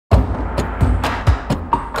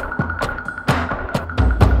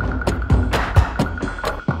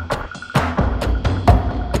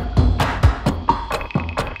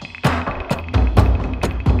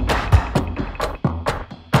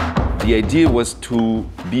the idea was to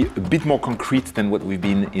be a bit more concrete than what we've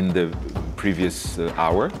been in the previous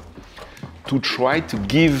hour, to try to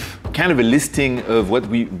give kind of a listing of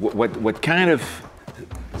what kind of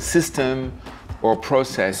system or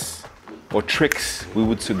process or tricks we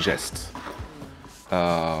would suggest.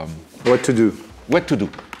 What to do. What to do,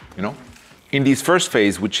 you know? In this first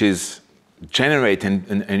phase, which is generate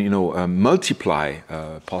and multiply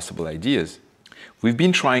possible ideas, we've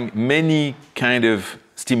been trying many kind of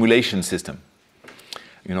stimulation system.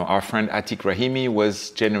 You know, our friend Atik Rahimi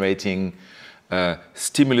was generating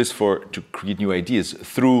stimulus to create new ideas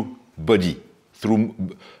through body, through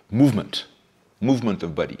movement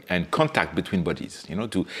of body and contact between bodies. You know,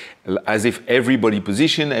 as if every body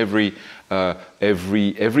position, every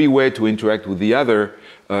way to interact with the other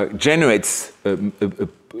generates a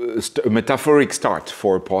metaphoric start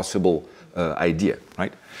for a possible idea,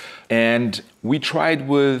 right? And we tried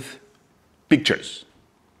with pictures,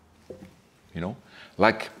 you know,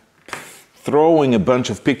 like throwing a bunch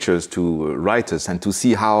of pictures to writers and to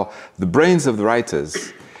see how the brains of the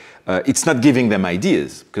writers, it's not giving them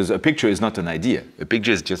ideas, because a picture is not an idea. A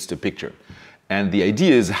picture is just a picture. And the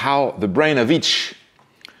idea is how the brain of each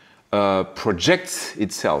projects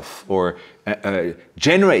itself or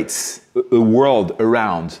generates a world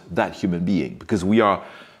around that human being. Because we are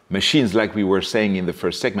machines, like we were saying in the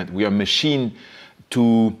first segment, we are machine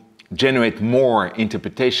to generate more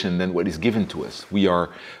interpretation than what is given to us.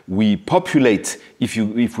 We populate, if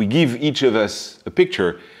we give each of us a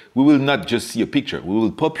picture, we will not just see a picture, we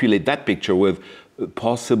will populate that picture with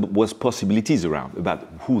possibilities around about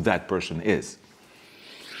who that person is.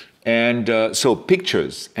 And so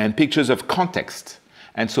pictures and pictures of context.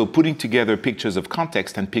 And so putting together pictures of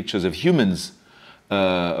context and pictures of humans,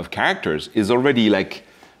 of characters, is already like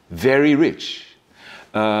very rich.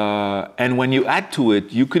 And when you add to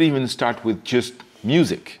it, you could even start with just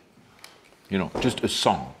music, you know, just a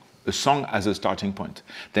song as a starting point.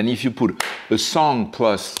 Then if you put a song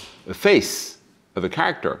plus a face of a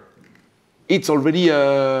character, it's already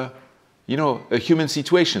a human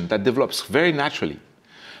situation that develops very naturally.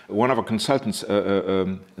 One of our consultants,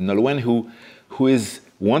 Nolwenn, who is,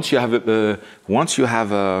 once you have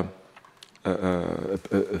a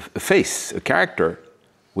face, a character,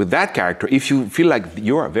 with that character, if you feel like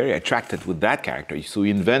you are very attracted with that character, so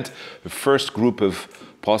you invent the first group of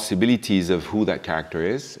possibilities of who that character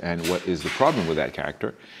is and what is the problem with that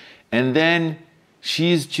character, and then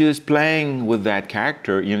she's just playing with that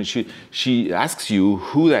character. You know, she asks you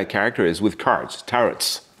who that character is with cards,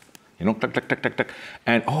 tarots. You know, tuck, tuck, tuck, tuck, tuck.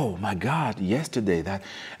 And oh my God, yesterday that,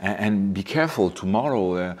 and be careful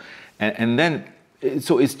tomorrow. And then,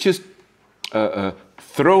 so it's just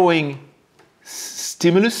throwing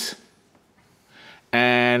stimulus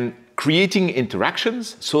and creating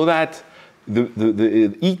interactions so that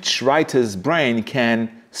each writer's brain can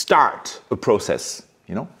start a process,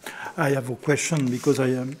 you know? I have a question because I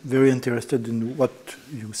am very interested in what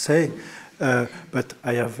you say. But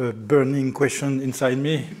I have a burning question inside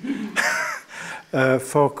me.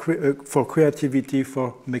 For creativity,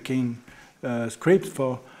 for making scripts,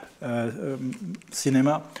 for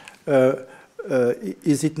cinema,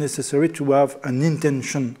 is it necessary to have an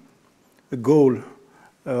intention, a goal,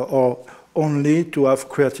 or only to have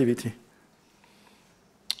creativity?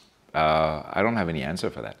 I don't have any answer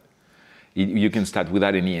for that. You can start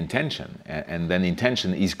without any intention, and then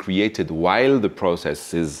intention is created while the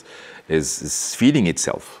process is feeding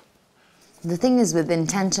itself. The thing is, with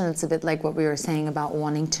intention, it's a bit like what we were saying about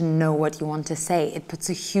wanting to know what you want to say. It puts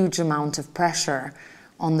a huge amount of pressure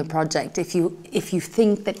on the project if you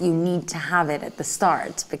think that you need to have it at the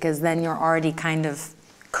start, because then you're already kind of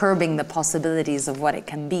curbing the possibilities of what it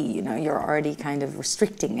can be. You know, you're already kind of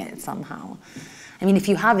restricting it somehow. I mean, if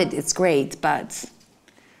you have it, it's great, but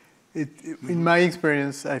in my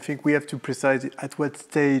experience, I think we have to precise at what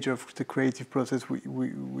stage of the creative process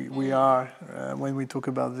we are when we talk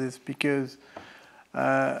about this, because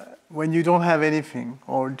when you don't have anything,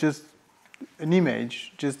 or just an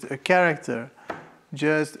image, just a character,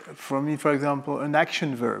 just, for me, for example, an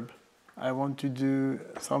action verb. I want to do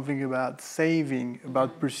something about saving,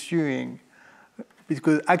 about pursuing,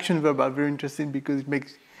 because action verbs are very interesting because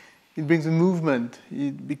it brings a movement,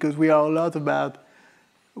 because we are a lot about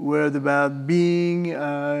word about being,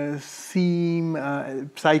 theme,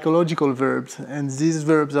 psychological verbs, and these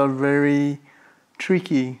verbs are very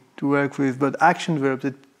tricky to work with, but action verbs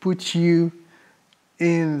that put you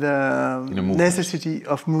in the necessity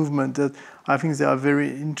of movement, that I think they are very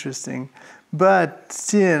interesting. But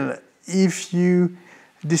still, if you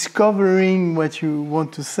discovering what you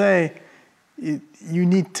want to say, you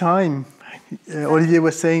need time. Olivier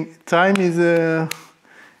was saying time is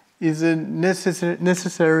is a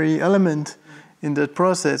necessary element in that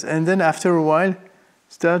process. And then after a while,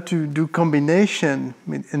 start to do combination,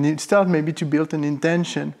 and you start maybe to build an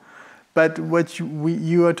intention. But what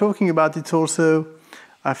you are talking about, it's also,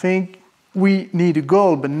 I think, we need a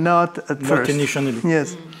goal, but not at first. Not initially.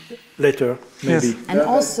 Yes. Later, maybe.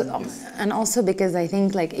 Yes. And also because I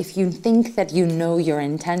think, like, if you think that you know your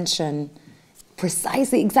intention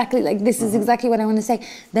precisely, exactly, like this is exactly what I want to say,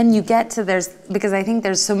 then you get to because I think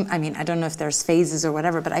there's some, I mean, I don't know if there's phases or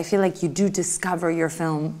whatever, but I feel like you do discover your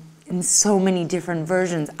film in so many different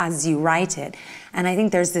versions as you write it. And I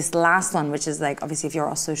think there's this last one, which is like, obviously if you're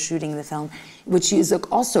also shooting the film, which is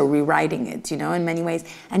also rewriting it, you know, in many ways.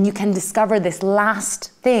 And you can discover this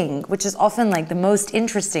last thing, which is often like the most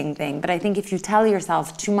interesting thing. But I think if you tell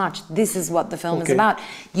yourself too much, this is what the film is about,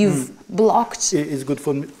 you've blocked. It's good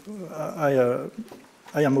for me.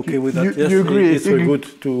 I am okay with that. You agree? It's very good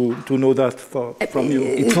to know that from you.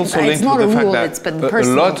 It's also linked to the fact that a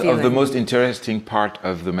lot of the most interesting part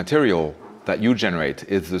of the material that you generate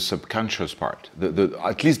is the subconscious part,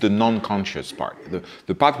 at least the non-conscious part,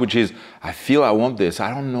 the part which is, I feel I want this, I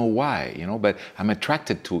don't know why, you know, but I'm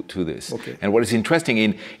attracted to this. Okay. And what is interesting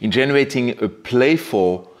in generating a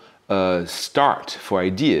playful start for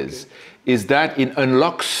ideas is that it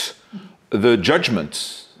unlocks the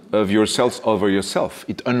judgments of yourself over yourself.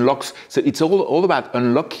 It unlocks, so it's all about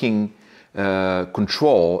unlocking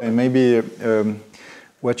control. And maybe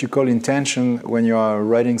what you call intention when you are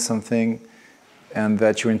writing something and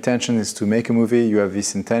that your intention is to make a movie, you have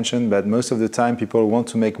this intention, but most of the time people want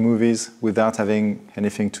to make movies without having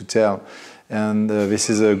anything to tell. And this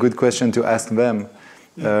is a good question to ask them.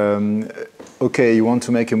 Okay, you want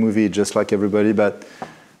to make a movie just like everybody, but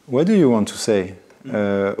what do you want to say?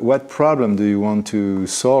 What problem do you want to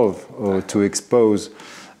solve or to expose?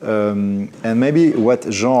 And maybe what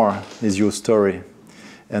genre is your story?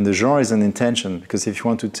 And the genre is an intention, because if you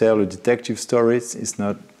want to tell a detective story, it's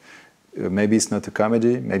not, maybe it's not a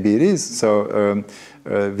comedy, maybe it is. So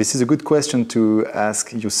this is a good question to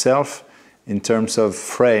ask yourself in terms of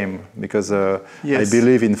frame, because yes. I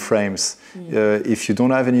believe in frames. If you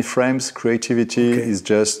don't have any frames, creativity is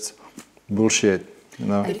just bullshit. You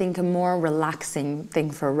know? I think a more relaxing thing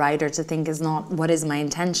for a writer to think is not what is my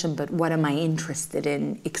intention, but what am I interested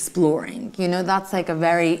in exploring? You know, that's like a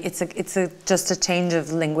very, just a change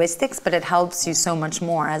of linguistics, but it helps you so much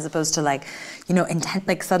more as opposed to like, you know, intent,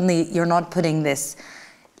 like suddenly you're not putting this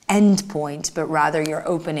end point, but rather you're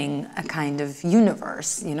opening a kind of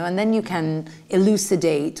universe, you know, and then you can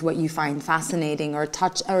elucidate what you find fascinating or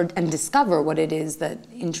touch and discover what it is that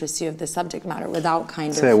interests you of the subject matter without kind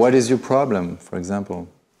of... Say, what is your problem, for example?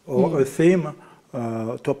 Or a theme,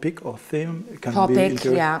 topic or theme can be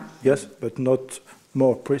interesting. Yeah. Yes, but not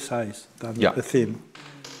more precise than a theme.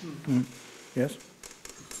 Yes?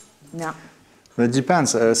 Yeah. But it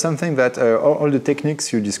depends. Something that all the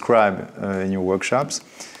techniques you describe in your workshops,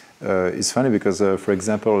 it's funny because, for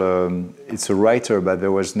example, it's a writer, but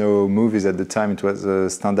there was no movies at the time. It was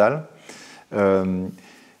Stendhal.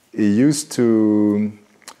 He used to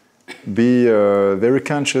be very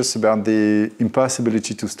conscious about the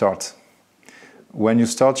impossibility to start. When you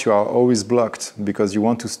start, you are always blocked because you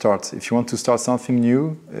want to start. If you want to start something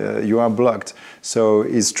new, you are blocked. So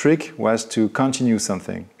his trick was to continue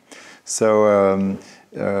something. So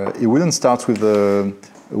he wouldn't start with a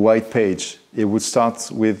white page. He would start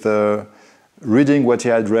with reading what he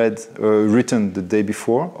had written the day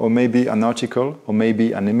before, or maybe an article, or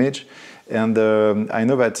maybe an image. And I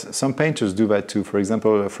know that some painters do that too. For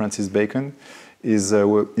example, Francis Bacon, his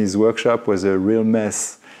workshop was a real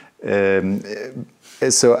mess.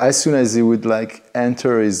 So as soon as he would like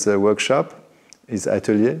enter his workshop, his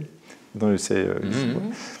atelier, don't you say?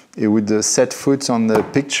 He would set foot on the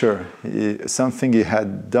picture, something he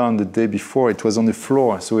had done the day before. It was on the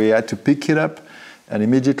floor, so he had to pick it up, and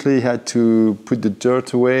immediately he had to put the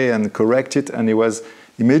dirt away and correct it, and he was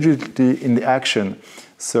immediately in the action.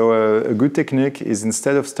 So a good technique is,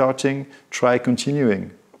 instead of starting, try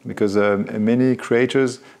continuing, because many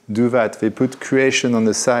creators do that. They put creation on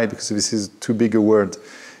the side because this is too big a word.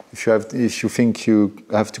 If you think you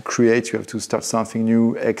have to create, you have to start something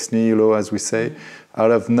new, ex nihilo, as we say,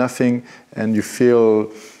 out of nothing, and you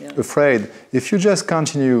feel afraid. If you just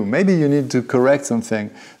continue, maybe you need to correct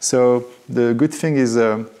something. So the good thing is,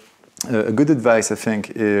 a good advice, I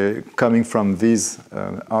think, coming from these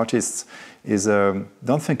artists, is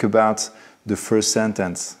don't think about the first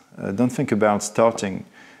sentence. Don't think about starting.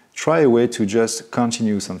 Try a way to just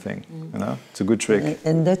continue something. You know, it's a good trick.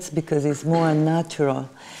 And that's because it's more natural.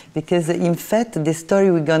 Because in fact, the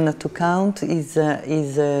story we're going to count is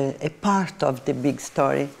a part of the big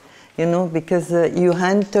story. you know, because you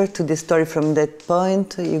enter to the story from that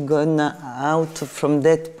point, you go out from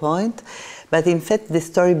that point, but in fact the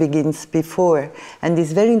story begins before, and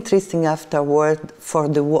it's very interesting afterward for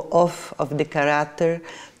the off of the character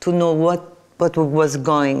to know what was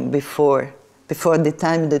going before the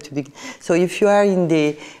time that you begin. So if you are in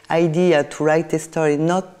the idea to write a story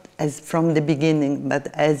not as from the beginning, but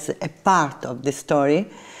as a part of the story,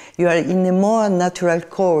 you are in a more natural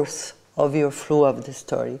course of your flow of the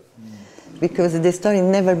story. Because the story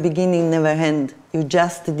never beginning, never end. You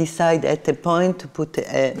just decide at a point to put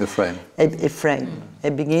a frame, a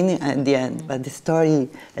beginning and the end. But the story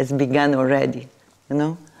has begun already, you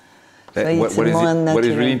know? So what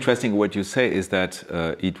is really interesting what you say is that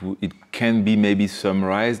it can be maybe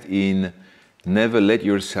summarized in never let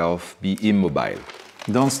yourself be immobile.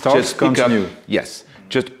 Don't start, just continue. Yes,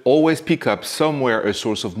 just always pick up somewhere a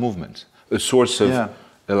source of movement, a source of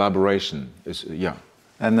elaboration.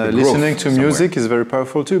 And listening to music is very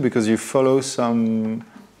powerful too, because you follow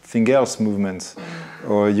something else movement,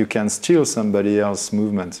 or you can steal somebody else's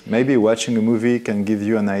movement. Maybe watching a movie can give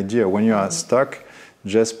you an idea. When you are stuck,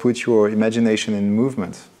 just put your imagination in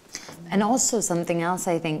movement. And also something else,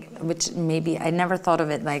 I think, which maybe I never thought of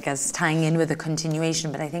it like as tying in with a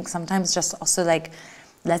continuation, but I think sometimes just also like,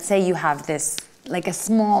 let's say you have this, like a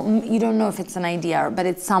small, you don't know if it's an idea, but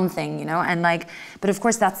it's something, you know, and like, but of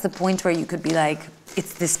course that's the point where you could be like,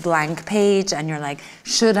 it's this blank page and you're like,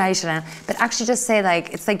 should I? But actually just say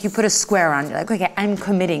like, it's like you put a square on, you're like, okay, I'm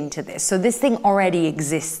committing to this. So this thing already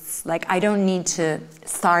exists. Like I don't need to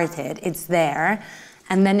start it, it's there.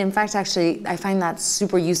 And then in fact, actually, I find that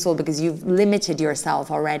super useful because you've limited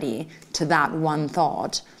yourself already to that one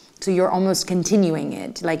thought. So you're almost continuing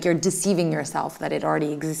it, like you're deceiving yourself that it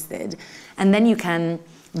already existed. And then you can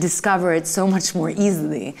discover it so much more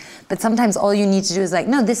easily. But sometimes all you need to do is like,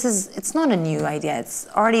 no, it's not a new idea, it's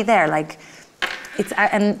already there. Like,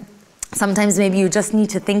 and sometimes maybe you just need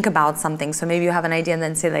to think about something. So maybe you have an idea and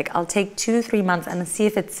then say like, I'll take 2 to 3 months and see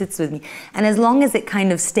if it sits with me. And as long as it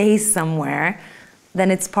kind of stays somewhere, then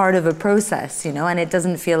it's part of a process, you know, and it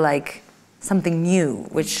doesn't feel like something new,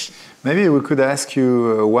 which... Maybe we could ask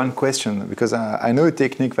you one question, because I know a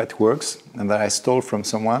technique that works and that I stole from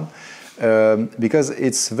someone, because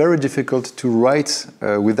it's very difficult to write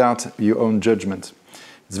without your own judgment.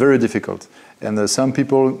 It's very difficult. And some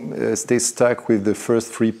people stay stuck with the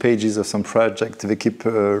first 3 pages of some project. They keep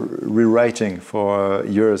rewriting for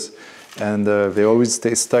years, and they always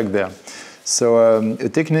stay stuck there. So a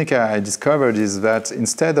technique I discovered is that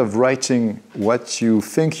instead of writing what you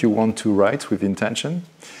think you want to write with intention,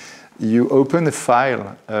 you open a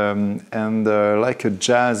file and like a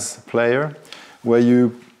jazz player where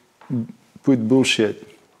you put bullshit.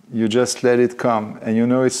 You just let it come, and you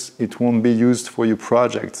know it won't be used for your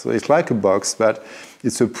project. So it's like a box, but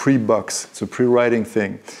it's a pre-box. It's a pre-writing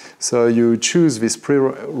thing. So you choose this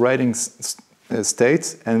pre-writing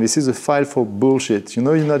state, and this is a file for bullshit. You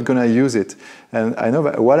know you're not going to use it. And I know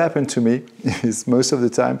that what happened to me is most of the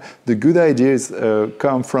time the good ideas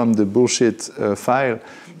come from the bullshit file,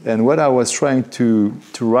 and what I was trying to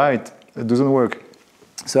write doesn't work.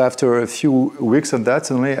 So after a few weeks of that,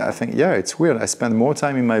 suddenly I think, yeah, it's weird. I spend more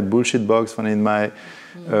time in my bullshit box than in my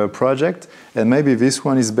project, and maybe this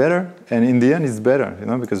one is better, and in the end it's better, you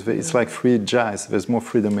know, because it's like free jazz. There's more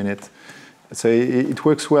freedom in it. So it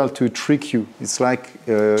works well to trick you. It's like...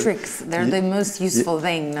 tricks, they're the most useful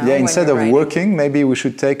thing. No? Yeah, instead of working, maybe we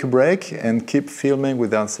should take a break and keep filming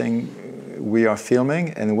without saying we are filming.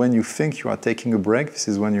 And when you think you are taking a break, this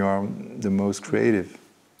is when you are the most creative.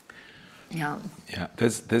 Yeah. Yeah,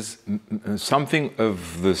 there's something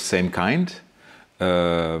of the same kind,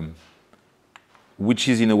 which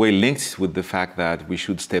is in a way linked with the fact that we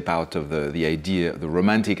should step out of the idea, the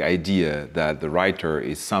romantic idea that the writer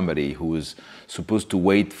is somebody who is supposed to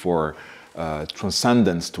wait for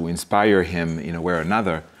transcendence to inspire him in a way or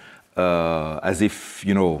another, as if,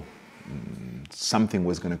 you know, something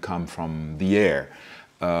was going to come from the air.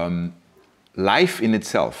 Life in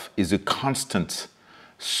itself is a constant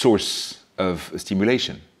source of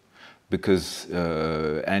stimulation. Because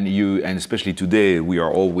and especially today we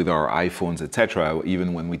are all with our iPhones, etc.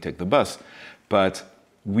 Even when we take the bus, but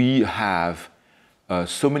we have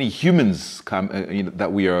so many humans that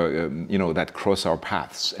we are that cross our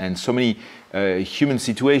paths, and so many human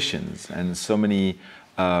situations, and so many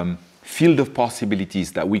field of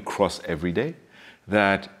possibilities that we cross every day.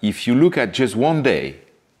 That if you look at just one day,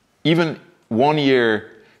 even 1 year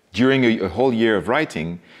during a whole year of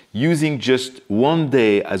writing, using just one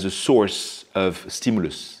day as a source of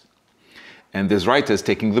stimulus, And there's writers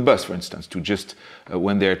taking the bus, for instance, to just,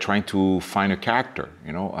 when they're trying to find a character,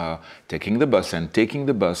 you know, taking the bus all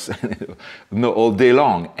day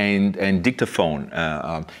long, and dictaphone,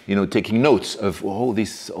 you know, taking notes of, oh,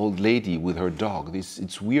 this old lady with her dog,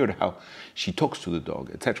 it's weird how she talks to the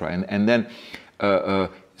dog, etc. And then,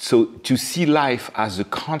 so to see life as a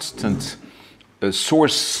constant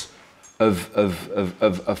source of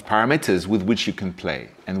parameters with which you can play,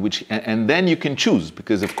 and then you can choose,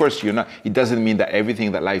 because of course you're not. It doesn't mean that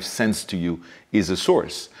everything that life sends to you is a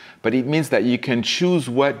source, but it means that you can choose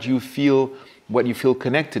what you feel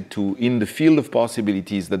connected to in the field of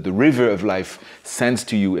possibilities that the river of life sends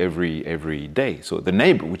to you every day. So the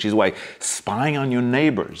neighbor, which is why spying on your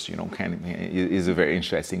neighbors, you know, is a very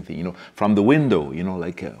interesting thing. You know, from the window, you know,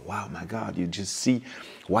 like wow, my God, you just see.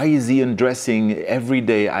 Why is he undressing every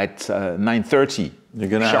day at 9:30? You're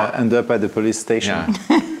gonna end up at the police station.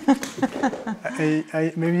 Yeah.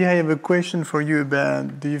 Maybe I have a question for you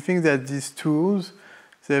about, do you think that these tools,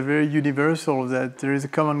 they're very universal, that there is a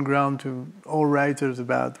common ground to all writers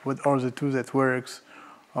about what are the tools that works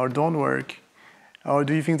or don't work? Or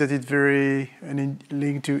do you think that it's very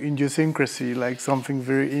linked to idiosyncrasy, like something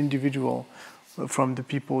very individual from the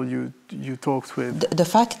people you talked with? The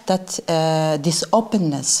fact that this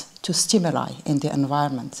openness to stimuli in the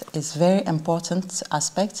environment is very important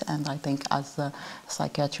aspect, and I think as a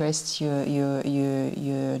psychiatrist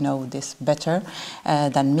you know this better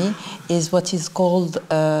than me, is what is called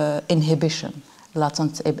inhibition,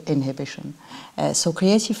 latent inhibition. So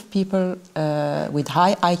creative people with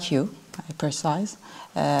high IQ, precise,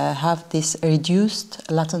 have this reduced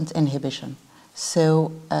latent inhibition.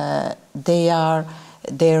 So their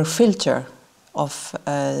filter of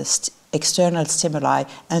external stimuli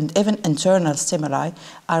and even internal stimuli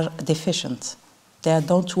are deficient. They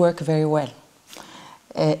don't work very well,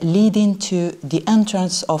 leading to the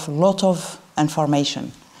entrance of a lot of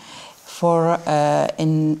information. For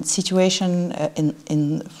in situation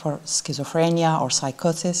for schizophrenia or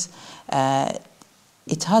psychosis,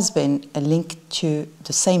 it has been linked to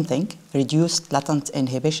the same thing, reduced latent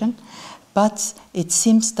inhibition, but it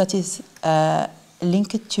seems that is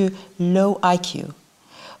linked to low IQ.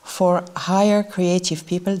 For higher creative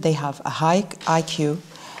people, they have a high IQ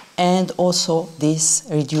and also this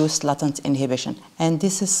reduced latent inhibition. And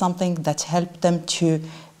this is something that helped them to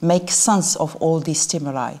make sense of all these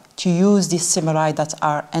stimuli, to use these stimuli that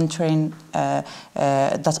are entering,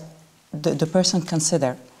 that the person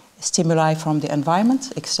consider stimuli from the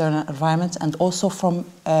environment, external environment, and also from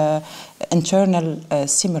internal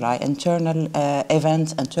stimuli, internal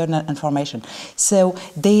events, internal information. So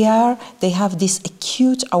they have this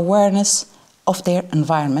acute awareness of their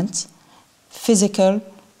environment, physical,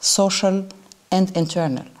 social, and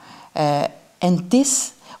internal. And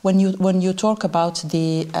this, when you talk about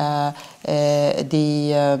the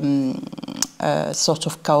sort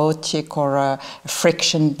of chaotic or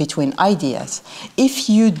friction between ideas, if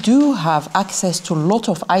you do have access to a lot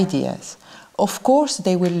of ideas, of course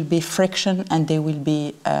there will be friction and there will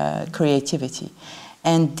be creativity.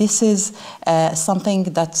 And this is something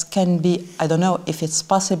that can be, I don't know if it's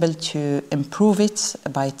possible to improve it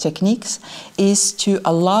by techniques, is to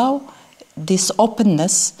allow this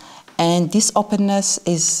openness, and this openness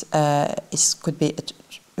could be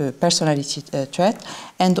a personality trait,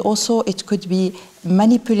 and also it could be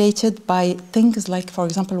manipulated by things like, for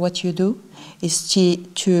example, what you do is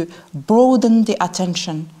to broaden the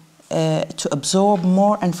attention, to absorb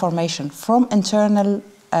more information from internal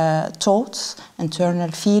thoughts, internal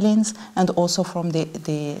feelings, and also from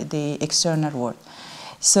the external world.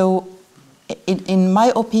 So in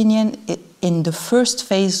my opinion, in the first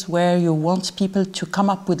phase where you want people to come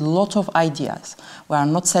up with a lot of ideas, we are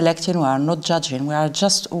not selecting, we are not judging, we are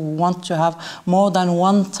just want to have more than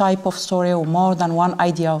one type of story or more than one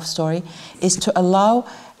idea of story, is to allow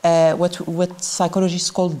what psychologists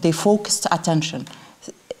call defocused attention.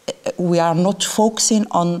 We are not focusing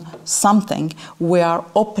on something, we are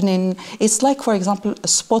opening. It's like, for example, a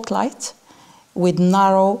spotlight with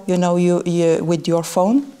narrow, you know, you with your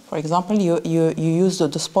phone, for example, you use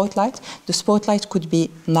the spotlight. The spotlight could be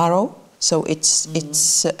narrow, so you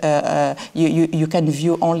can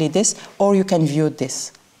view only this, or you can view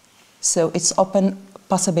this. So it's open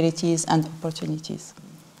possibilities and opportunities.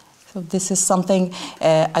 So this is something,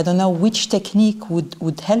 I don't know which technique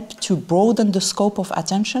would help to broaden the scope of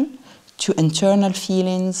attention to internal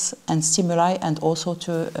feelings and stimuli, and also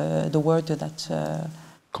to the word that...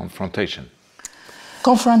 Confrontation.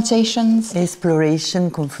 Confrontations. Exploration,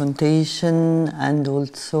 confrontation, and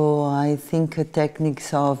also I think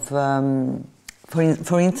techniques of,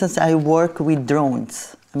 for instance, I work with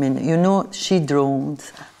drones. I mean, you know, she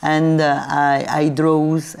draws, and I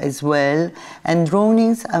draws as well. And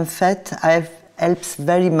drawings, in fact, helps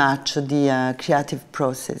very much the creative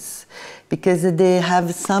process, because they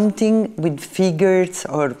have something with figures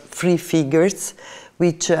or free figures,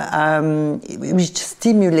 which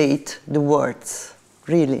stimulate the words,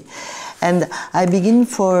 really. And I begin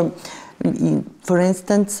for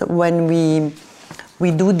instance, when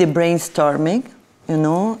we do the brainstorming, you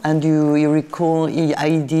know, and you recall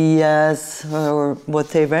ideas or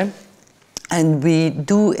whatever, and we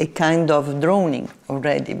do a kind of drawing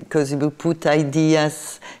already, because we put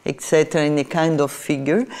ideas, etc., in a kind of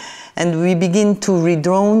figure, and we begin to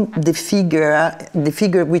redraw the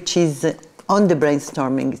figure which is on the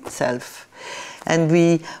brainstorming itself. And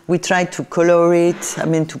we try to color it, I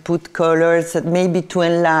mean, to put colors, maybe to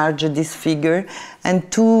enlarge this figure,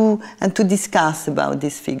 and to discuss about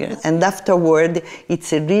this figure. And afterward,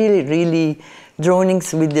 it's a really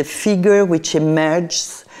drawings with the figure which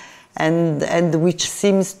emerges and which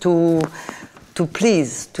seems to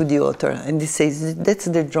please to the author. And he says, that's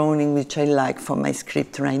the drawing which I like for my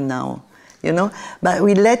script right now, you know? But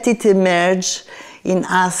we let it emerge in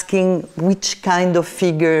asking which kind of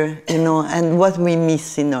figure, you know, and what we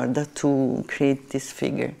miss in order to create this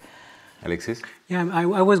figure. Alexis? Yeah, I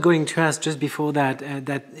was going to ask just before that,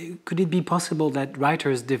 could it be possible that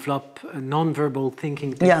writers develop non-verbal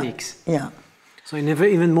thinking techniques? Yeah. So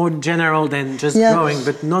even more general than just drawing,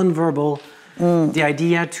 but non-verbal, the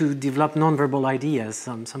idea to develop non-verbal ideas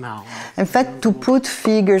somehow. In fact, to put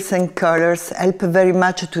figures and colors help very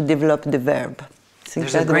much to develop the verb.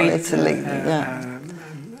 There's a great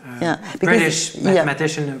British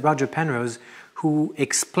mathematician, Roger Penrose, who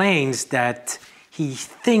explains that he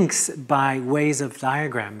thinks by ways of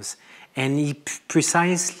diagrams, and he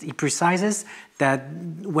precises that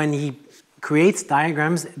when he creates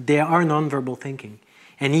diagrams, they are non-verbal thinking.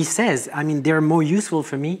 And he says, I mean, they're more useful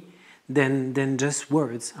for me than just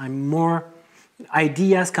words.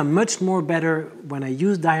 Ideas come much more better when I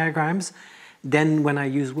use diagrams than when I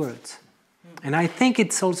use words. And I think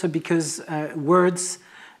it's also because words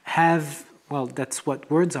have, well, that's what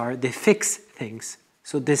words are, they fix things.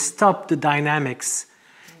 So they stop the dynamics,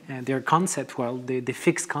 their concept, well, they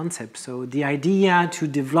fix concepts. So the idea to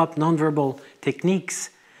develop nonverbal techniques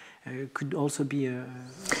could also be a...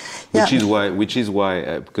 Which is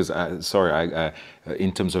why, because,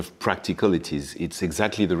 in terms of practicalities, it's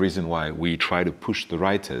exactly the reason why we try to push the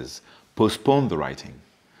writers, postpone the writing,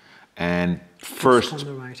 and first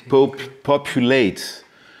populate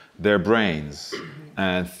their brains,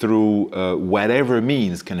 and through whatever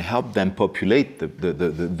means can help them populate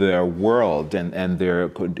their world and their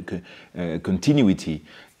continuity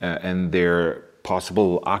and their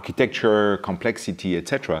possible architecture, complexity,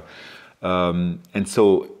 etc. And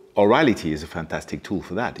so orality is a fantastic tool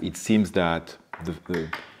for that. It seems that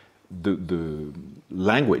the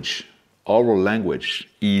language, oral language,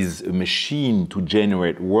 is a machine to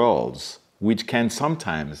generate worlds which can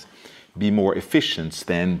sometimes be more efficient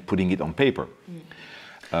than putting it on paper.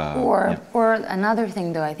 Or another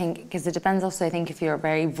thing, though, I think, because it depends also, I think, if you're a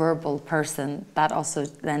very verbal person, that also,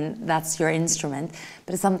 then that's your instrument.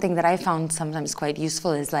 But it's something that I found sometimes quite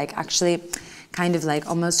useful is like actually kind of like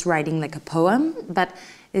almost writing like a poem, but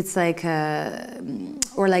it's like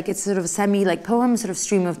or like it's sort of like poem sort of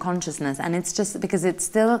stream of consciousness. And it's just because it's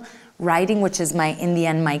still writing, which is in the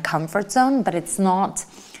end, my comfort zone, but it's not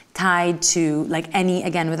tied to like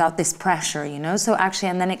again, without this pressure, you know? So actually,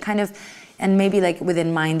 and then it kind of, and maybe like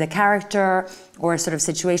within mind, the character or a sort of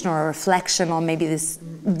situation or a reflection or maybe this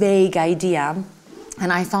vague idea.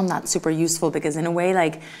 And I found that super useful because in a way,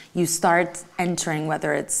 like you start entering,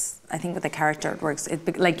 whether it's, I think with the character it works,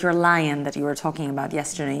 like your lion that you were talking about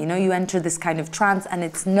yesterday, you know, you enter this kind of trance and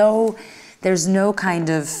there's no kind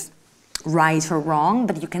of right or wrong,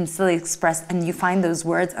 but you can still express, and you find those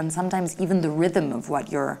words, and sometimes even the rhythm of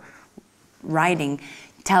what you're writing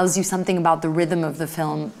tells you something about the rhythm of the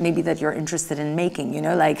film, maybe that you're interested in making, you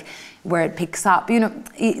know, like where it picks up, you know,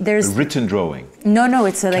 there's... A written drawing. No,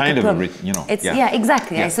 it's like kind a of a written, you know. It's,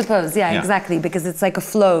 exactly, I suppose, exactly, because it's like a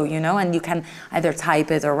flow, you know, and you can either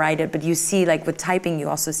type it or write it, but you see, like with typing, you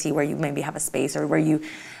also see where you maybe have a space or where you...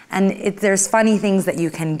 And there's funny things that you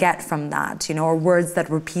can get from that, you know, or words that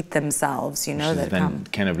repeat themselves, you know, that come.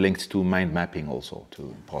 Kind of linked to mind mapping also, to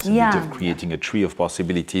the possibility of creating a tree of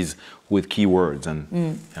possibilities with keywords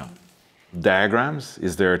and diagrams.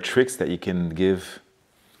 Is there tricks that you can give?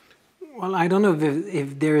 Well, I don't know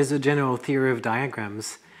if there is a general theory of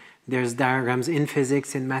diagrams. There's diagrams in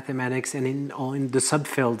physics, in mathematics, and in the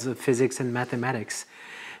subfields of physics and mathematics.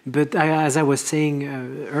 But as I was saying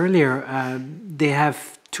earlier, they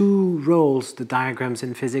have two roles, the diagrams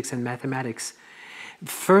in physics and mathematics.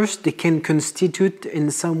 First, they can constitute in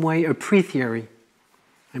some way a pre-theory.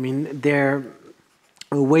 I mean, they're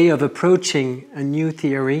a way of approaching a new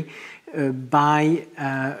theory by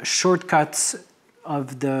shortcuts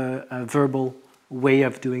of the verbal way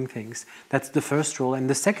of doing things. That's the first role. And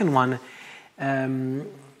the second one, in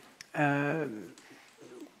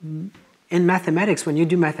mathematics, when you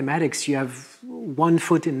do mathematics, you have one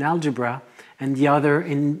foot in algebra and the other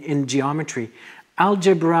in geometry.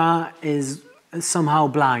 Algebra is somehow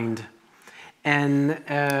blind. And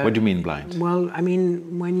what do you mean blind? Well, I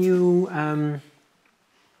mean, when you...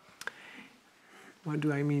 what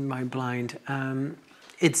do I mean by blind?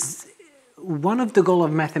 It's one of the goals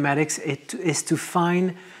of mathematics is to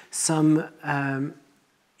find some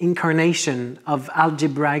incarnation of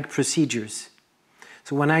algebraic procedures.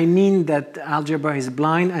 So when I mean that algebra is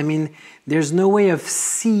blind, I mean there's no way of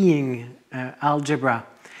seeing algebra.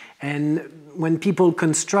 And when people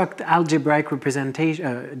construct algebraic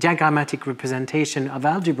representation, diagrammatic representation of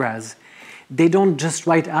algebras, they don't just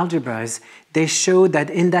write algebras. They show that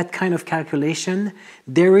in that kind of calculation,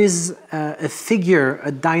 there is a figure,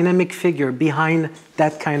 a dynamic figure behind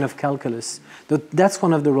that kind of calculus. That's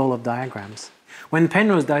one of the roles of diagrams. When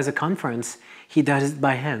Penrose does a conference, he does it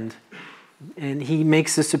by hand. And he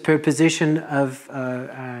makes a superposition of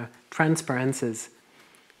transparencies,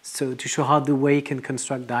 so to show how the way can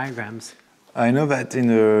construct diagrams. I know that in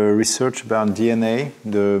research about DNA,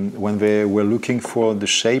 when they were looking for the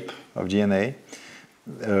shape of DNA,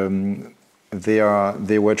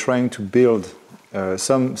 they were trying to build.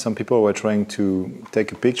 Some people were trying to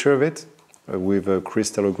take a picture of it with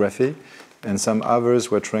crystallography, and some others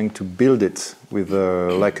were trying to build it with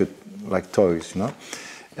like toys, you know.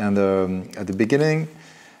 And at the beginning,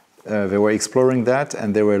 they were exploring that,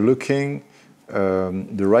 and they were looking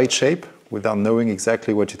the right shape without knowing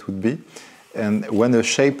exactly what it would be. And when the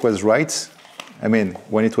shape was right, I mean,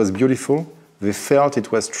 when it was beautiful, they felt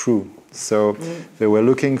it was true. So they were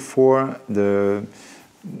looking for an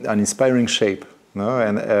inspiring shape. No?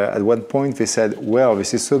 And at one point they said, well,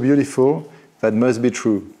 this is so beautiful, that must be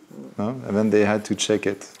true. No? And then they had to check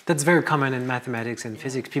it. That's very common in mathematics and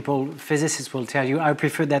physics. Physicists will tell you, I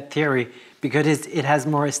prefer that theory because it has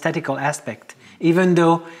more aesthetical aspect. Even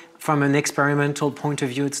though from an experimental point of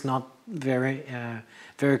view, it's not very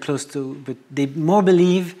close to, but they more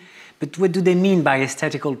believe. But what do they mean by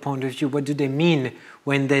aesthetical point of view? What do they mean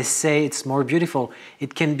when they say it's more beautiful?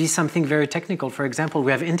 It can be something very technical. For example,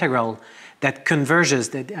 we have integral that converges.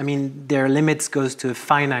 Their limits goes to a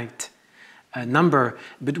finite number,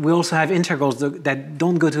 but we also have integrals that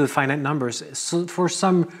don't go to a finite numbers. So for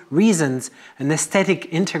some reasons, an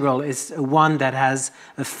aesthetic integral is one that has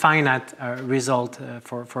a finite result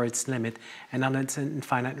for its limit, and then it's an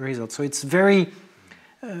infinite result. So it's very...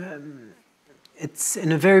 it's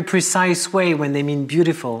in a very precise way when they mean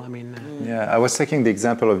beautiful. Yeah, I was taking the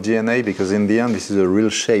example of DNA because in the end this is a real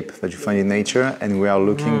shape that you find in nature, and we are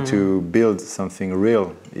looking to build something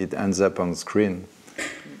real. It ends up on screen.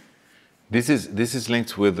 This is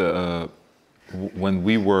linked with when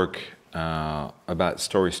we work about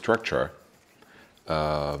story structure.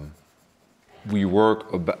 We work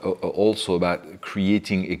also about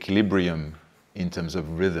creating equilibrium in terms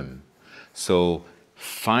of rhythm. So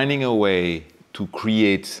finding a way to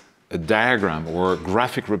create a diagram or a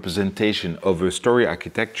graphic representation of a story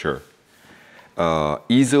architecture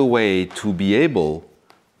is a way to be able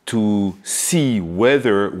to see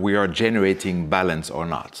whether we are generating balance or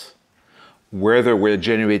not, whether we're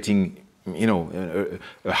generating, a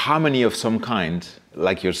harmony of some kind,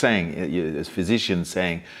 like you're saying, as physicians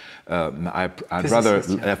saying, I'd rather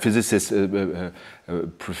a physicist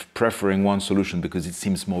preferring one solution because it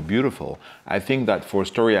seems more beautiful. I think that for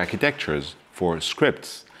story architectures, for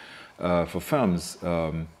scripts, for films,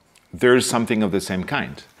 there's something of the same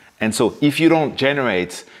kind. And so if you don't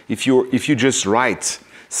generate, if you just write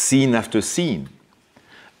scene after scene,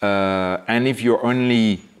 and if your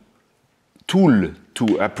only tool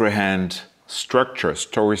to apprehend structure,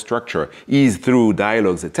 story structure, is through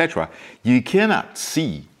dialogues, etc., you cannot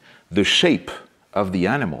see the shape of the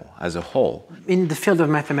animal as a whole. In the field of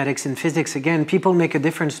mathematics and physics, again, people make a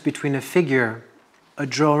difference between a figure, a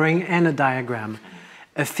drawing, and a diagram.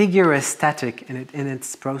 A figure is static in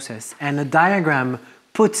its process, and a diagram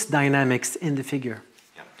puts dynamics in the figure.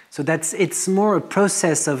 So it's more a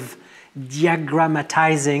process of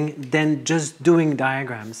diagrammatizing than just doing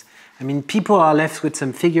diagrams. People are left with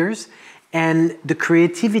some figures, and the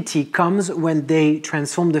creativity comes when they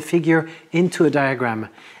transform the figure into a diagram.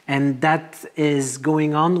 And that is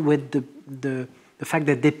going on with the fact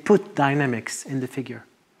that they put dynamics in the figure.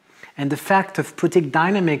 And the fact of putting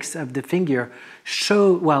dynamics of the finger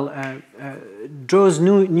draws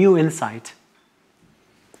new insight.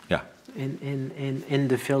 Yeah. In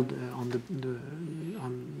the field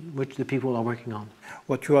on which the people are working on.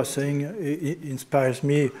 What you are saying inspires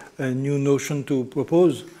me a new notion to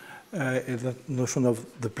propose, is that notion of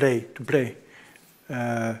the play, to play.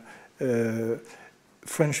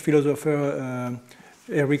 French philosopher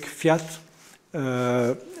Eric Fiat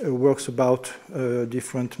works about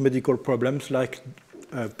different medical problems like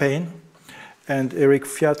pain. And Eric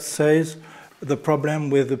Fiat says the problem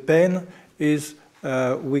with the pain is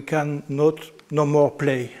we can no more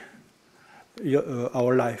play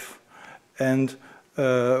our life. And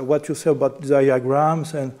what you say about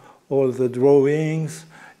diagrams and all the drawings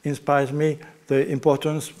inspires me the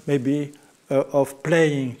importance maybe of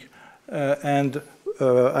playing. And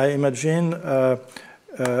I imagine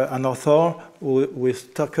an author who is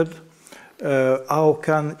stuck. How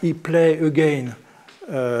can he play again?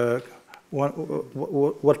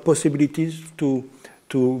 What possibilities to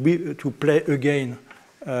play again?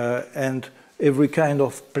 And every kind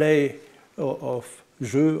of play, of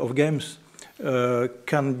jeu, of games,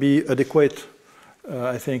 can be adequate,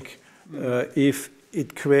 I think, if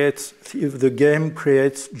the game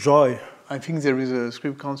creates joy. I think there is a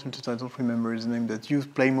script consultant, I don't remember his name, that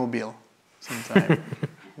used Playmobil sometime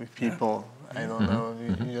with people. I don't know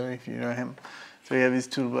if you know him. So he has his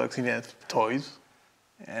toolbox, he has toys,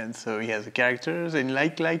 and so he has the characters, and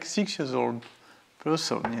like 6-year-old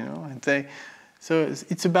person, you know. And so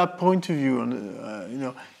it's about point of view,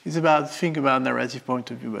 and it's about narrative point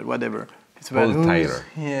of view, but whatever. It's about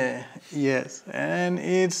yes, and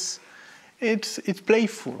it's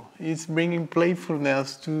playful. It's bringing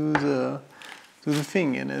playfulness to the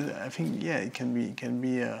thing, and I think it can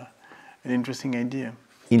be an interesting idea.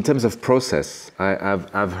 In terms of process,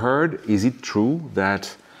 I've heard, is it true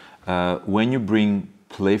that when you bring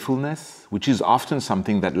playfulness, which is often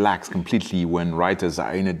something that lacks completely when writers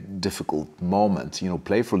are in a difficult moment,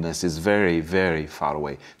 playfulness is very, very far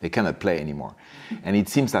away. They cannot play anymore. And it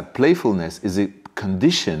seems that playfulness is a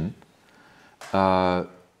condition to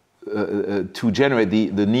generate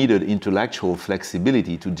the needed intellectual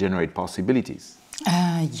flexibility to generate possibilities.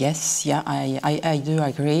 Yes, yeah, I do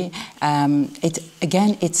agree.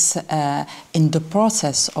 It's in the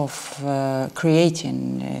process of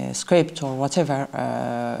creating a script or whatever,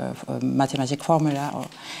 mathematic formula.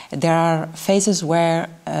 There are phases where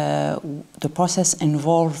the process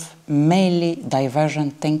involves mainly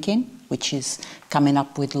divergent thinking, which is coming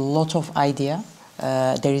up with a lot of ideas.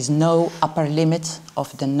 There is no upper limit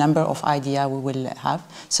of the number of ideas we will have.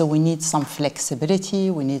 So we need some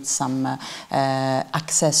flexibility, we need some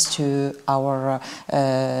access to our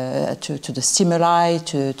to the stimuli,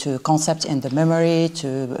 to concepts in the memory,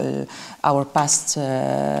 to our past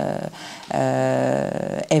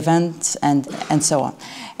events and so on.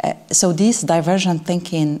 So this divergent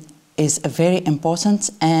thinking is very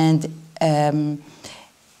important, and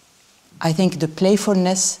I think the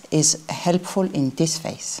playfulness is helpful in this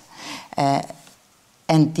phase.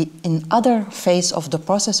 And in other phase of the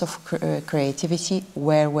process of creativity,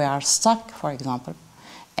 where we are stuck, for example,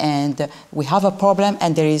 and we have a problem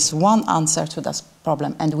and there is one answer to that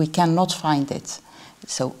problem and we cannot find it.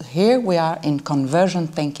 So here we are in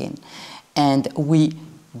convergent thinking, and we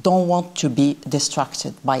don't want to be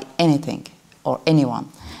distracted by anything or anyone.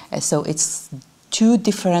 So it's two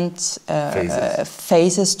different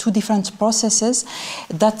phases, two different processes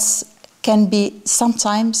that can be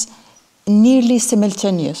sometimes nearly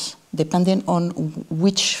simultaneous, depending on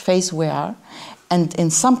which phase we are. And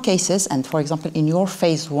in some cases, and for example, in your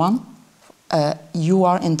phase one, you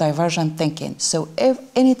are in divergent thinking. So if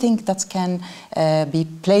anything that can be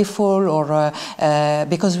playful, or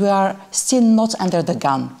because we are still not under the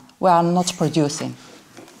gun, we are not producing.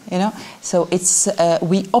 So it's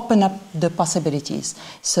we open up the possibilities.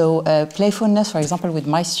 So playfulness, for example, with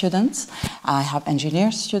my students, I have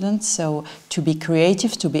engineer students. So to be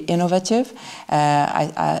creative, to be innovative,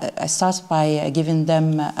 I start by giving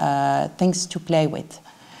them things to play with.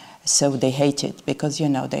 So they hate it because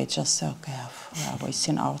they just okay, we are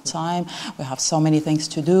wasting our time. We have so many things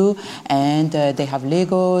to do, and they have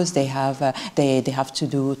Legos. They have to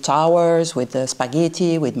do towers with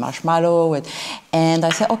spaghetti, with marshmallow, and I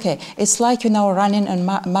say, okay, it's like running a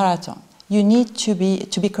marathon. You need to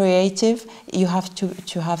be creative. You have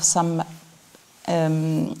to have some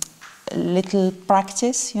little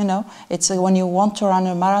practice. It's when you want to run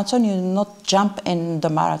a marathon, you not jump in the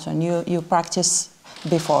marathon. You practice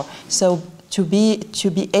before. So to be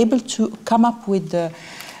able to come up with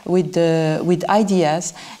with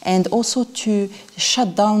ideas, and also to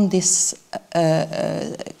shut down this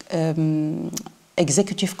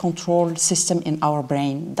executive control system in our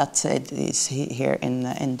brain that is here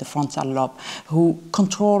in the frontal lobe, who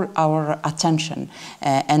control our attention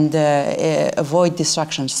and avoid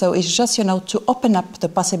distractions. So it's just, you know, to open up the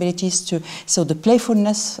possibilities to, so the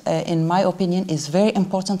playfulness, in my opinion, is very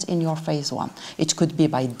important in your phase one. It could be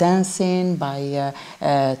by dancing, by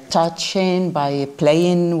touching, by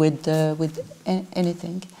playing with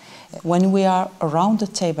anything. When we are around the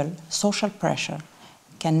table, social pressure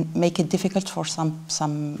can make it difficult for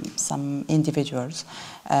some individuals.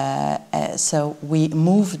 So we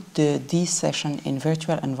moved this session in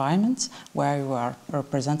virtual environments where you are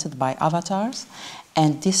represented by avatars,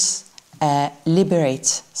 and this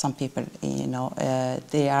liberates some people. You know,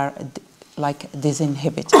 they are like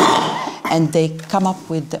disinhibited, and they come up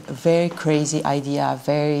with very crazy idea,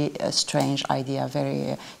 very strange idea,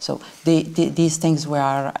 very. So these things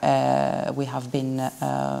were we have been.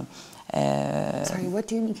 Sorry, what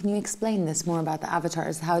do you mean? Can you explain this more about the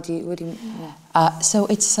avatars? What do you mean? Yeah. So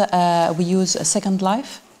it's we use Second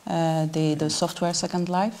Life, the software Second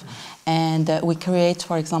Life, and we create,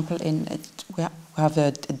 for example, we have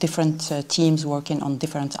different teams working on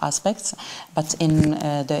different aspects, but in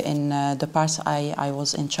the part I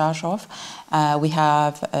was in charge of, we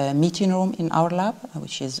have a meeting room in our lab,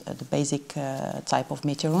 which is the basic type of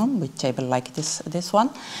meeting room with table like this one.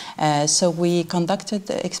 So we conducted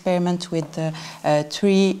the experiment with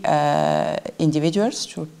 3 individuals,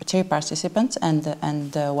 3 participants,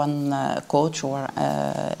 and one coach or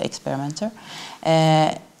experimenter,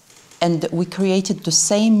 and we created the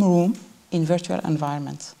same room in virtual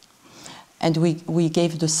environments. And we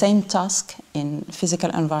gave the same task in physical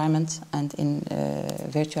environments and in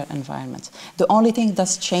virtual environments. The only thing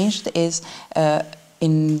that's changed is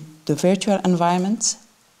in the virtual environments,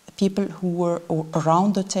 people who were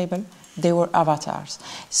around the table, they were avatars.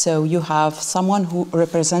 So you have someone who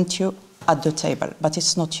represents you at the table, but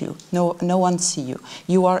it's not you. No one sees you.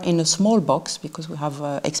 You are in a small box, because we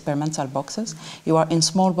have experimental boxes. You are in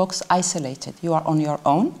small box, isolated. You are on your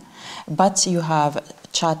own. But you have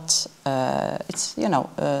chat, it's, you know,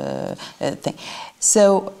 thing.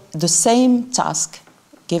 So the same task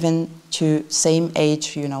given to same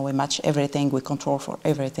age, you know, we match everything, we control for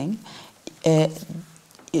everything.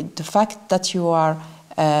 The fact that you are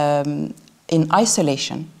in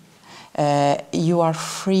isolation, you are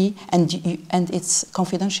free, and it's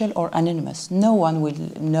confidential or anonymous. No one will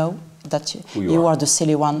know that you are the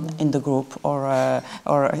silly one in the group, or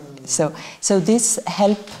so this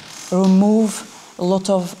helps remove a lot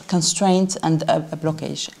of constraints and a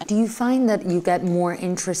blockage. Do you find that you get more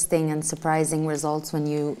interesting and surprising results when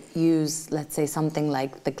you use, let's say, something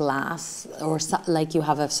like the glass, or like you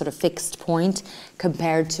have a sort of fixed point,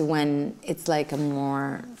 compared to when it's like a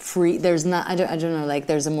more free? There's not. I don't know. Like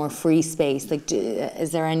there's a more free space. Like,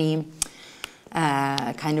 is there any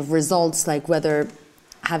kind of results, like whether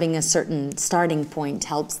having a certain starting point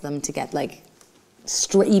helps them to get like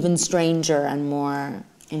even stranger and more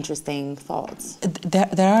interesting thoughts?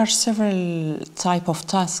 There are several type of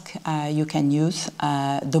tasks you can use.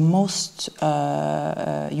 The most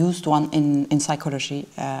used one in psychology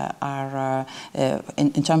are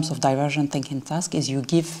in terms of divergent thinking task is you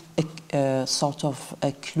give a sort of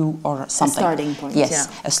a clue or something. A starting point. Yes, yeah.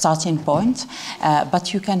 A starting point.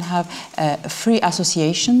 But you can have free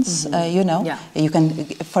associations. You know, yeah. You can,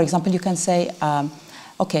 for example, you can say,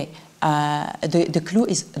 okay, the clue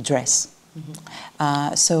is dress.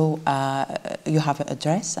 So you have a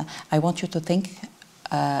dress. I want you to think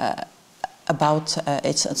about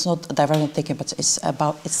it's not divergent thinking, but it's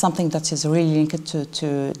something that is really linked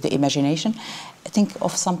to the imagination. Think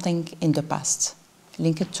of something in the past,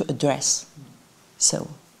 link it to a dress. So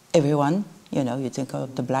everyone, you know, you think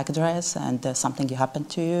of the black dress and something happened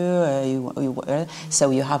to you.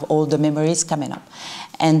 So you have all the memories coming up,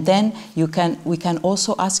 and then we can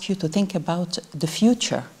also ask you to think about the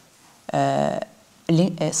future.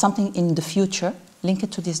 Something in the future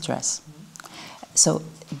linked to this dress. So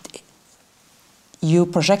you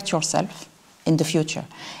project yourself in the future.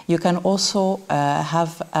 You can also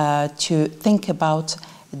have to think about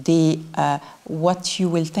what you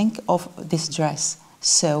will think of this dress.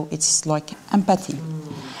 So it's like empathy.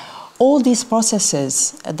 All these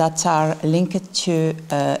processes that are linked to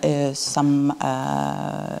some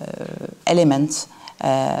elements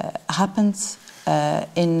happens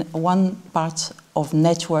in one part of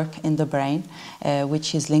network in the brain,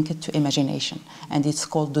 which is linked to imagination, and it's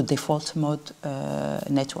called the default mode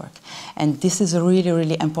network. And this is really,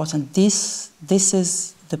 really important. This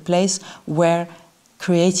is the place where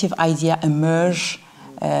creative idea emerge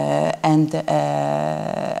and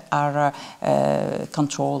are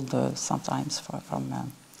controlled sometimes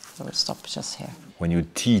from. So we'll stop just here. When you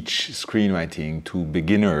teach screenwriting to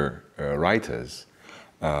beginner writers,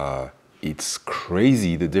 it's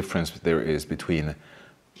crazy the difference there is between,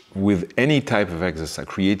 with any type of exercise,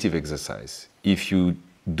 creative exercise, if you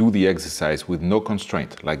do the exercise with no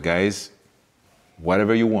constraint, like guys,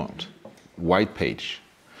 whatever you want, white page,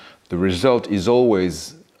 the result is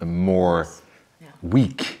always more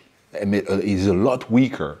weak, is a lot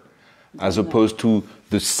weaker, as opposed to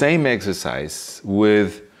the same exercise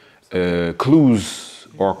with clues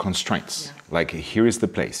or constraints. Like, here is the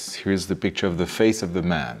place, here is the picture of the face of the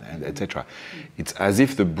man, and etc. It's as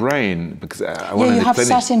if the brain, because I want to you have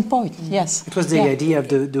starting point, yes. It was the idea of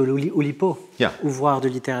the Oulipo, yeah. Ouvroir de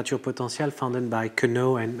littérature potentielle, founded by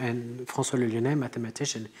Queneau and François Le Lyonnais,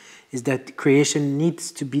 mathematician, is that creation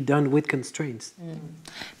needs to be done with constraints.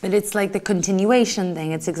 But it's like the continuation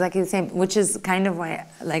thing, it's exactly the same, which is kind of why,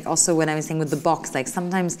 like also what I was saying with the box, like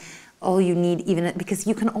sometimes all you need, even because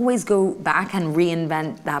you can always go back and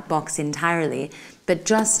reinvent that box entirely, but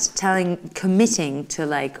just committing to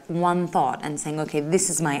like one thought and saying, okay, this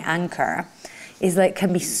is my anchor, is like,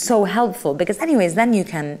 can be so helpful, because anyways, then you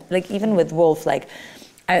can, like even with Wolf, like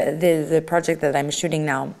the project that I'm shooting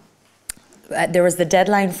now, there was the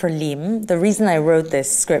deadline for Lim. The reason I wrote this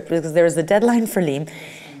script was because there was the deadline for Lim,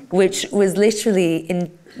 which was literally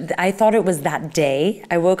I thought it was that day.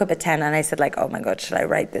 I woke up at 10 and I said like, oh my God, should I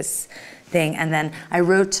write this thing? And then I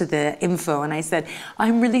wrote to the info and I said,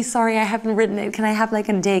 I'm really sorry, I haven't written it. Can I have like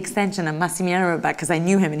a day extension? And Massimiliano wrote back, because I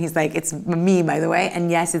knew him, and he's like, it's me, by the way. And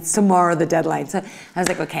yes, it's tomorrow, the deadline. So I was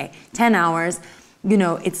like, okay, 10 hours. You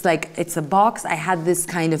know, it's like, it's a box. I had this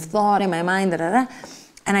kind of thought in my mind, and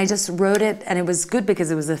I just wrote it, and it was good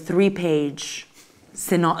because it was a 3-page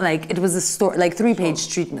like it was a story, like 3-page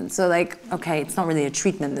treatment. So like, okay, it's not really a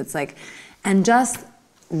treatment. It's like, and just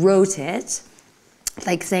wrote it,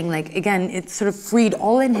 like saying like, again, it sort of freed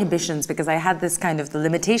all inhibitions, because I had this kind of the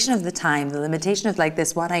limitation of the time, the limitation of like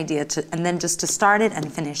this one idea and then just to start it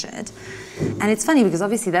and finish it. And it's funny because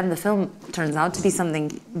obviously then the film turns out to be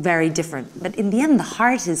something very different. But in the end, the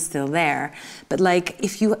heart is still there. But like,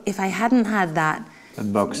 if I hadn't had that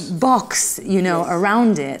box, you know,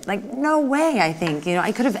 around it, like no way, I think, you know,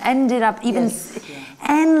 I could have ended up even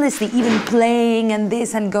endlessly even playing and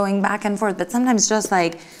this and going back and forth, but sometimes just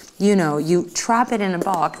like, you know, you trap it in a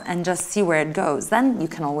box and just see where it goes, then you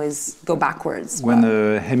can always go backwards. When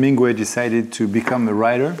Hemingway decided to become a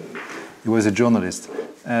writer, he was a journalist,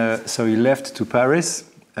 so he left to Paris,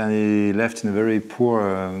 and he left in a very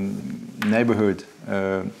poor neighborhood.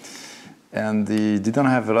 And he didn't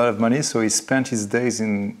have a lot of money, so he spent his days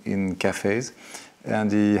in cafes, and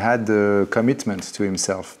he had the commitment to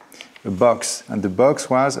himself, a box. And the box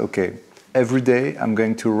was, okay, every day I'm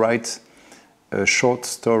going to write a short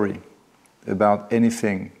story about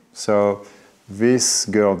anything. So this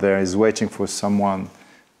girl there is waiting for someone,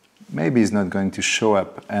 maybe he's not going to show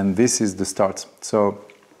up, and this is the start. So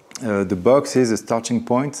the box is a starting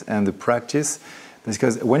point and the practice,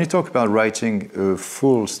 because when you talk about writing a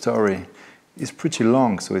full story, it's pretty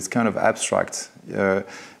long, so it's kind of abstract.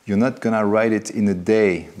 You're not gonna write it in a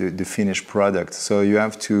day, the finished product. So you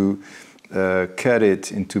have to cut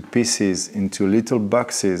it into pieces, into little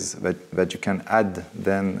boxes that you can add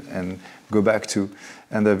then and go back to.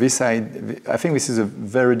 And I think this is a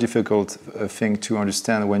very difficult thing to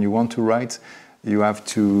understand. When you want to write, you have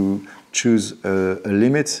to choose a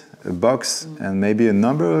limit, a box, and maybe a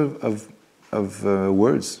number of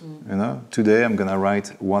words. You know, today I'm gonna write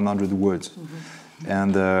 100 words,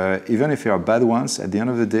 and even if they are bad ones, at the end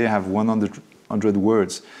of the day I have 100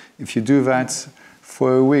 words. If you do that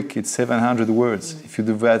for a week, it's 700 words. If you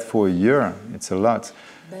do that for a year, it's a lot.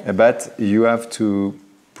 But you have to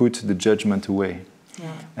put the judgment away,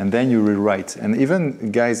 and then you rewrite. And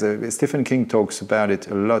even guys, Stephen King talks about it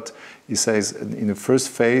a lot. He says in the first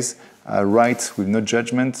phase, I write with no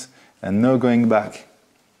judgment and no going back.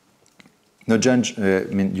 No judge. I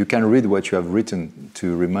mean, you can read what you have written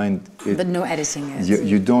to remind it. But no editing it.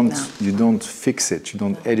 You don't fix it. You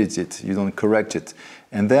don't edit it. You don't correct it.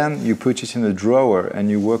 And then you put it in a drawer and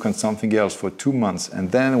you work on something else for 2 months.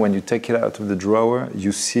 And then when you take it out of the drawer,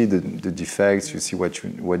 you see the defects. You see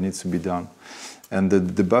what needs to be done. And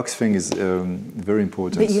the box thing is very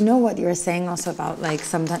important. But you know what you're saying also about like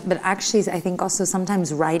sometimes, but actually I think also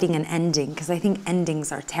sometimes writing an ending, because I think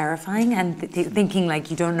endings are terrifying, and thinking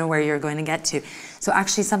like you don't know where you're going to get to. So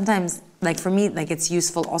actually sometimes, like for me, like it's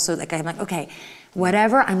useful also, like I'm like, okay,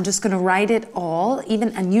 whatever, I'm just going to write it all, even,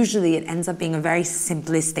 and usually it ends up being a very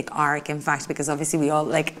simplistic arc, in fact, because obviously we all,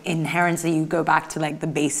 like, inherently you go back to, like, the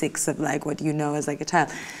basics of, like, what you know as, like, a child.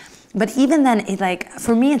 But even then, it, like,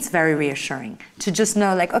 for me, it's very reassuring to just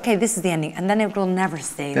know, like, okay, this is the ending, and then it will never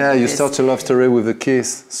stay. Yeah, you start a love story with a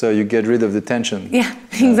kiss, so you get rid of the tension. Yeah,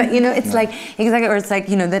 exactly. You know, it's like, exactly, or it's like,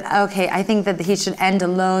 you know, that, okay, I think that he should end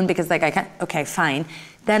alone because, like, I can't, okay, fine.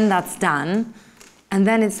 Then that's done. And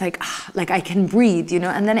then it's like I can breathe, you know,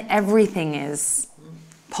 and then everything is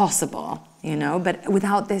possible, you know, but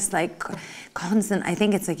without this, like, constant, I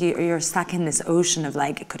think it's like you're stuck in this ocean of,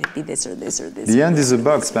 like, could it be this or this or this? The end is a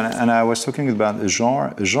box, and I was talking about a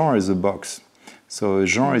genre. A genre is a box. So a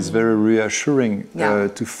genre is very reassuring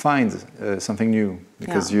to find something new,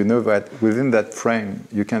 because you know that within that frame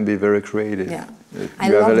you can be very creative. Yeah. I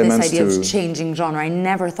love this idea of changing genre. I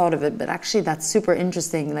never thought of it, but actually that's super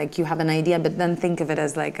interesting. Like, you have an idea, but then think of it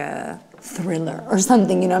as like a thriller or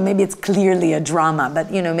something, you know, maybe it's clearly a drama,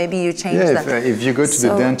 but, you know, maybe you change that. If you go to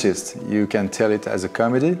the dentist, you can tell it as a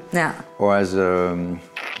comedy, or as a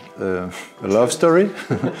love story,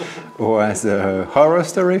 or as a horror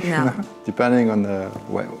story, depending on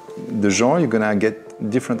the genre, you're gonna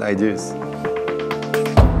get different ideas.